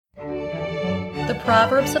The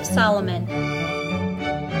Proverbs of Solomon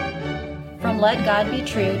from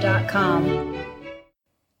LetGodBetrue.com.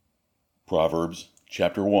 Proverbs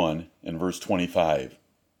chapter 1 and verse 25.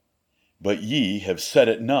 But ye have set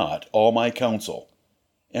at naught all my counsel,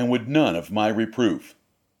 and would none of my reproof.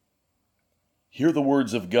 Hear the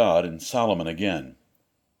words of God and Solomon again.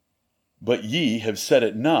 But ye have set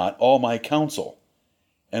at naught all my counsel,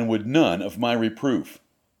 and would none of my reproof.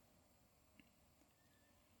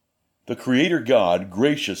 The Creator God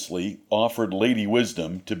graciously offered Lady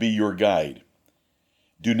Wisdom to be your guide.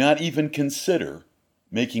 Do not even consider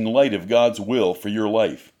making light of God's will for your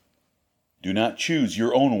life. Do not choose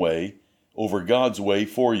your own way over God's way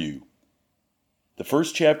for you. The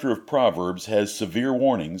first chapter of Proverbs has severe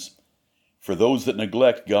warnings for those that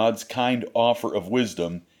neglect God's kind offer of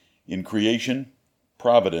wisdom in creation,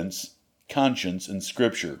 providence, conscience, and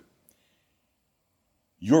Scripture.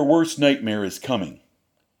 Your worst nightmare is coming,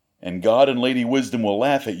 and God and Lady Wisdom will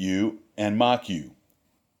laugh at you and mock you.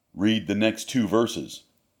 Read the next 2 verses.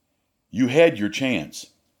 You had your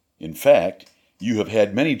chance. In fact, you have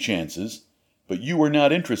had many chances, but you were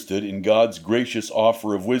not interested in God's gracious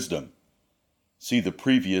offer of wisdom. See the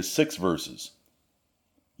previous 6 verses.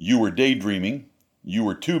 You were daydreaming, you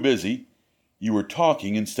were too busy, you were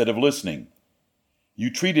talking instead of listening.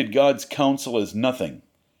 You treated God's counsel as nothing,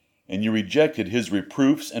 and you rejected His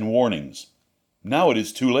reproofs and warnings. Now it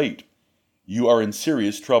is too late. You are in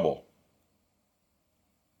serious trouble.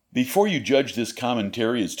 Before you judge this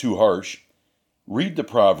commentary as too harsh, read the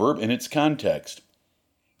proverb in its context.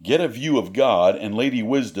 Get a view of God and Lady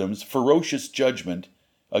Wisdom's ferocious judgment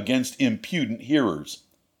against impudent hearers.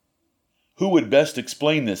 Who would best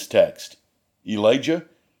explain this text? Elijah,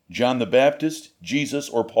 John the Baptist, Jesus,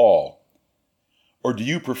 or Paul? Or do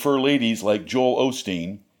you prefer ladies like Joel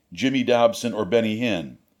Osteen, Jimmy Dobson, or Benny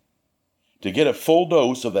Hinn? To get a full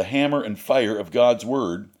dose of the hammer and fire of God's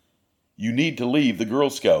Word, you need to leave the Girl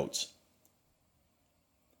Scouts.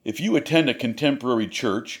 If you attend a contemporary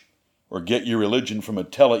church or get your religion from a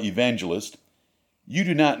televangelist, you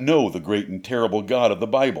do not know the great and terrible God of the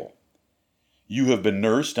Bible. You have been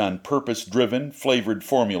nursed on purpose-driven, flavored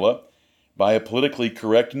formula by a politically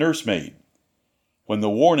correct nursemaid, when the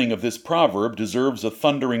warning of this proverb deserves a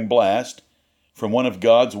thundering blast from one of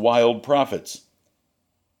God's wild prophets.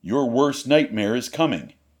 Your worst nightmare is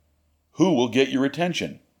coming. Who will get your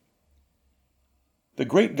attention? The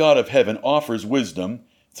great God of heaven offers wisdom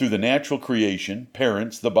through the natural creation,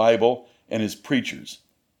 parents, the Bible, and His preachers.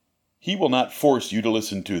 He will not force you to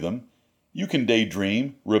listen to them. You can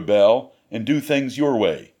daydream, rebel, and do things your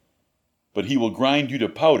way, but He will grind you to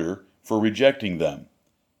powder for rejecting them.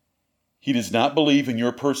 He does not believe in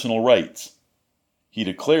your personal rights. He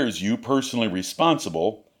declares you personally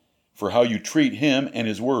responsible for how you treat Him and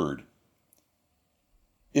His Word.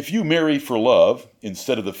 If you marry for love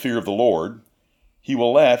instead of the fear of the Lord, He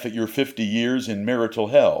will laugh at your 50 years in marital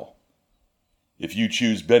hell. If you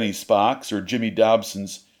choose Benny Spock's or Jimmy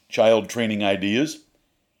Dobson's child training ideas,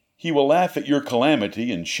 He will laugh at your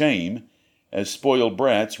calamity and shame as spoiled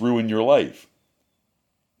brats ruin your life.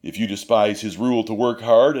 If you despise His rule to work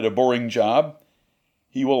hard at a boring job,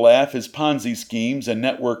 He will laugh as Ponzi schemes and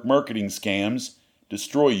network marketing scams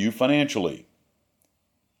destroy you financially.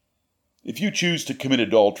 If you choose to commit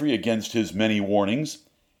adultery against His many warnings,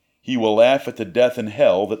 He will laugh at the death and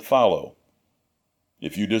hell that follow.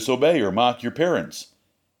 If you disobey or mock your parents,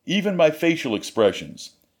 even by facial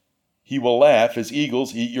expressions, He will laugh as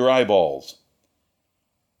eagles eat your eyeballs.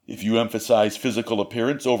 If you emphasize physical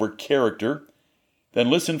appearance over character, then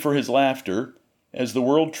listen for His laughter as the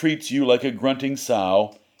world treats you like a grunting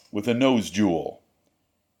sow with a nose jewel.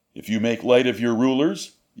 If you make light of your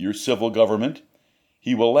rulers, your civil government,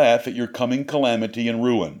 He will laugh at your coming calamity and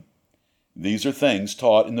ruin. These are things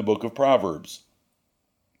taught in the book of Proverbs.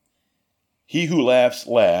 He who laughs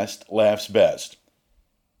last laughs best.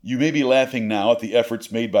 You may be laughing now at the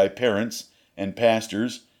efforts made by parents and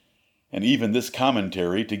pastors, and even this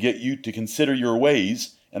commentary, to get you to consider your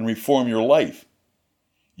ways and reform your life.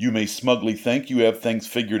 You may smugly think you have things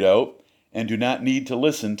figured out and do not need to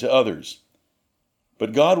listen to others.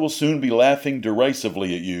 But God will soon be laughing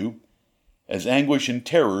derisively at you as anguish and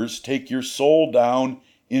terrors take your soul down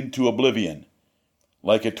into oblivion.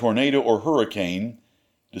 Like a tornado or hurricane,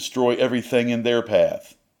 destroy everything in their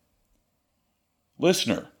path.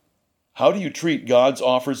 Listener, how do you treat God's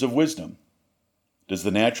offers of wisdom? Does the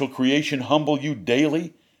natural creation humble you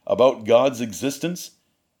daily about God's existence?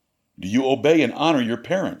 Do you obey and honor your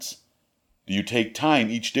parents? Do you take time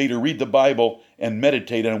each day to read the Bible and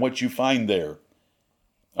meditate on what you find there?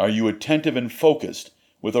 Are you attentive and focused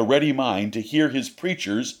with a ready mind to hear His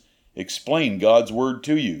preachers explain God's Word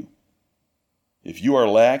to you? If you are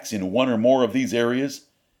lax in one or more of these areas,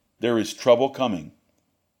 there is trouble coming.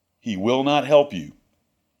 He will not help you,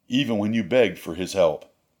 even when you beg for his help.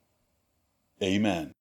 Amen.